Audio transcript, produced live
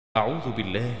أعوذ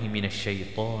بالله من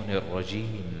الشيطان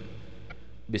الرجيم.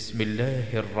 بسم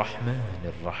الله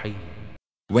الرحمن الرحيم.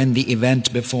 When the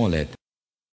event befalleth,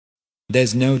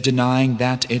 there's no denying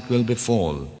that it will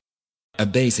befall,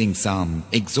 abasing some,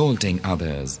 exalting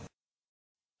others.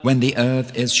 When the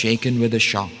earth is shaken with a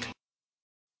shock,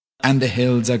 and the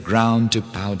hills are ground to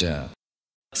powder,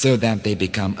 so that they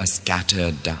become a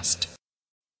scattered dust.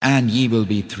 And ye will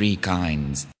be three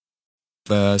kinds.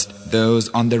 First, those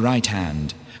on the right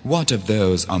hand. What of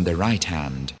those on the right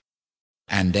hand?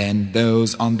 And then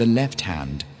those on the left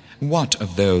hand. What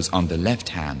of those on the left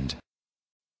hand?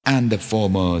 And the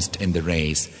foremost in the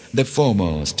race, the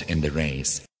foremost in the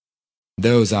race.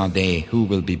 Those are they who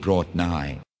will be brought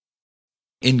nigh.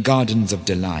 In gardens of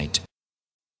delight,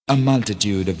 a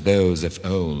multitude of those of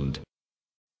old,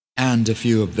 and a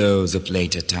few of those of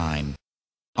later time,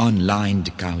 on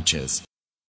lined couches,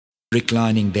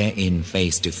 reclining therein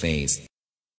face to face.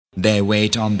 There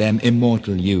wait on them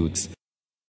immortal youths,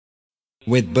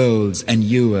 with bowls and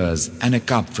ewers and a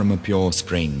cup from a pure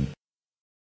spring,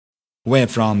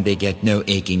 wherefrom they get no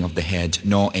aching of the head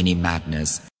nor any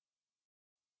madness,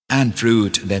 and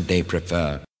fruit that they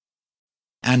prefer,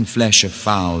 and flesh of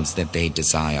fowls that they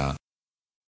desire.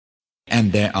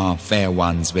 And there are fair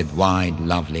ones with wide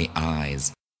lovely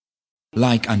eyes,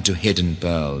 like unto hidden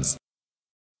pearls,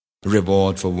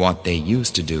 reward for what they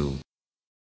used to do.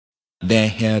 There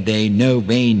hear they no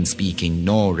vain speaking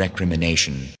nor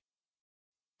recrimination,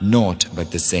 naught but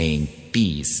the saying,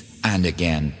 peace, and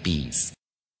again peace.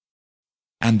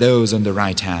 And those on the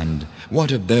right hand,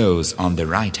 what of those on the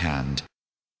right hand?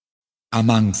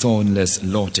 Among thornless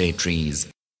lote trees,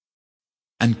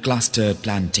 and clustered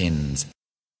plantains,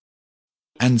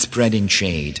 and spreading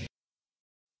shade,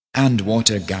 and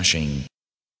water gushing,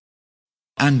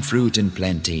 and fruit in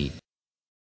plenty,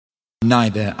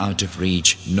 neither out of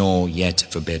reach nor yet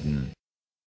forbidden,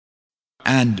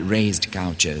 and raised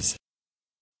couches.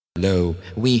 Lo,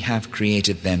 we have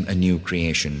created them a new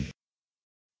creation,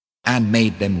 and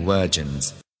made them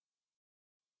virgins,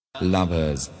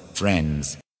 lovers,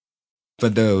 friends, for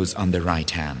those on the right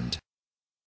hand.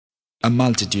 A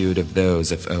multitude of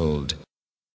those of old,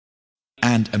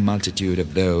 and a multitude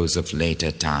of those of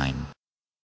later time.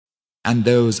 And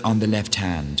those on the left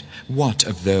hand, what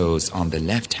of those on the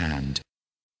left hand?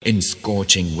 In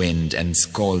scorching wind and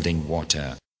scalding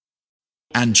water,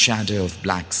 and shadow of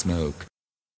black smoke,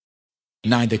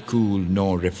 neither cool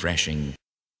nor refreshing.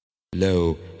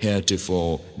 Lo,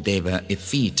 heretofore they were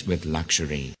effete with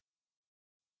luxury,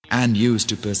 and used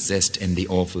to persist in the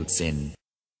awful sin.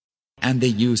 And they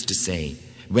used to say,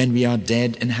 when we are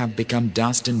dead and have become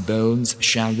dust and bones,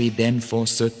 shall we then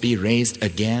forsooth be raised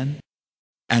again?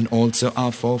 And also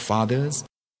our forefathers?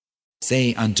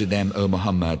 Say unto them, O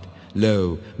Muhammad,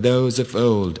 lo, those of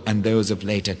old and those of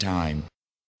later time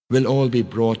will all be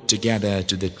brought together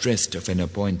to the tryst of an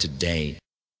appointed day.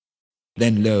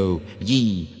 Then lo,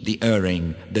 ye, the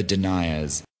erring, the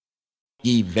deniers,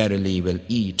 ye verily will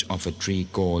eat of a tree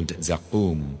called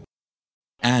Zaqum,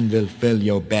 and will fill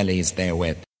your bellies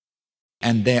therewith,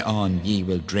 and thereon ye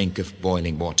will drink of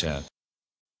boiling water,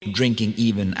 drinking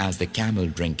even as the camel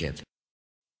drinketh.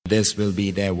 This will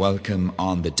be their welcome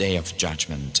on the day of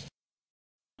judgment.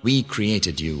 We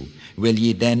created you. Will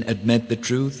ye then admit the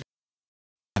truth?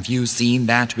 Have you seen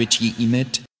that which ye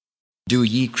emit? Do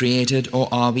ye create it, or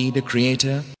are we the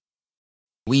creator?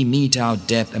 We mete out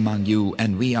death among you,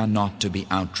 and we are not to be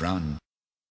outrun,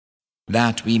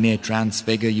 that we may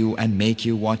transfigure you and make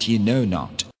you what ye know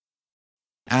not.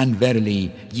 And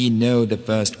verily ye know the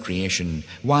first creation.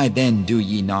 Why then do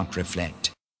ye not reflect?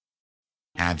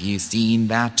 Have ye seen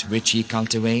that which ye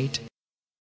cultivate?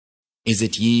 Is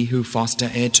it ye who foster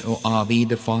it, or are we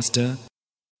the foster?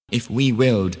 If we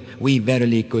willed, we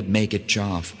verily could make it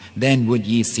chaff. Then would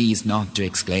ye cease not to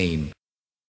exclaim,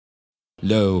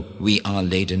 lo, we are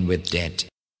laden with debt.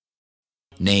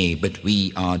 Nay, but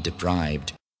we are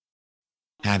deprived.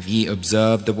 Have ye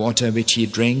observed the water which ye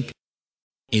drink?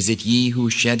 Is it ye who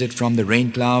shed it from the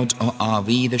rain cloud, or are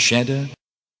we the shedder?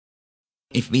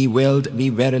 If we willed, we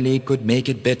verily could make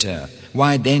it bitter.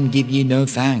 Why then give ye no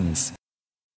thanks?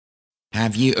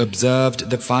 Have ye observed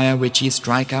the fire which ye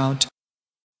strike out?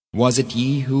 Was it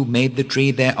ye who made the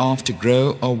tree thereof to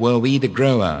grow, or were we the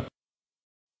grower?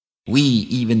 We,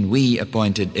 even we,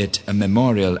 appointed it a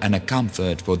memorial and a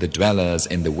comfort for the dwellers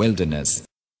in the wilderness.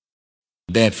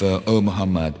 Therefore, O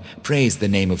Muhammad, praise the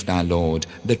name of thy Lord,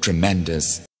 the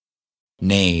Tremendous.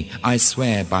 Nay, I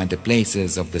swear by the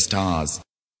places of the stars.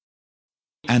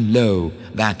 And lo,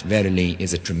 that verily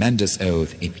is a tremendous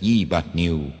oath, if ye but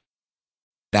knew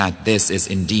that this is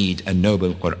indeed a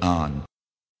noble Qur'an,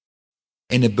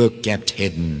 in a book kept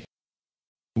hidden,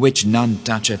 which none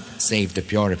toucheth save the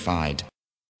purified,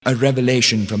 a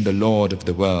revelation from the Lord of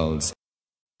the worlds.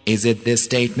 Is it this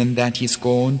statement that ye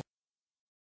scorn,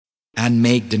 and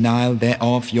make denial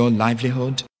thereof your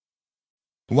livelihood?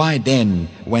 Why then,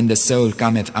 when the soul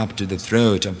cometh up to the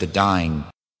throat of the dying,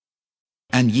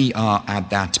 and ye are at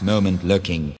that moment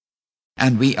looking,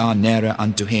 and we are nearer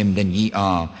unto him than ye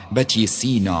are, but ye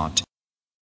see not.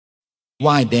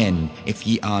 Why then, if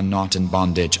ye are not in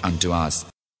bondage unto us,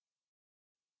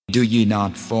 do ye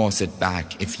not force it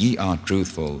back if ye are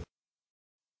truthful?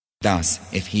 Thus,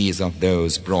 if he is of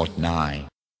those brought nigh,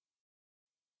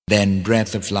 then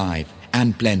breath of life,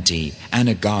 and plenty, and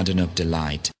a garden of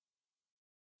delight.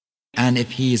 And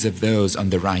if he is of those on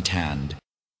the right hand,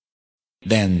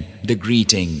 then the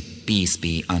greeting, peace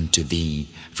be unto thee,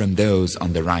 from those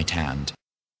on the right hand.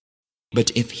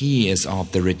 But if he is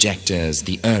of the rejectors,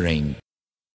 the erring,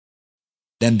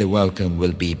 then the welcome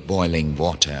will be boiling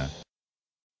water,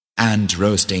 and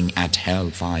roasting at hell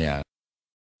fire.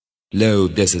 Lo,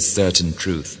 this is certain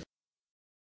truth.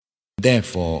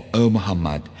 Therefore, O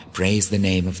Muhammad, praise the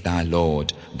name of thy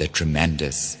Lord, the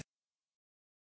Tremendous.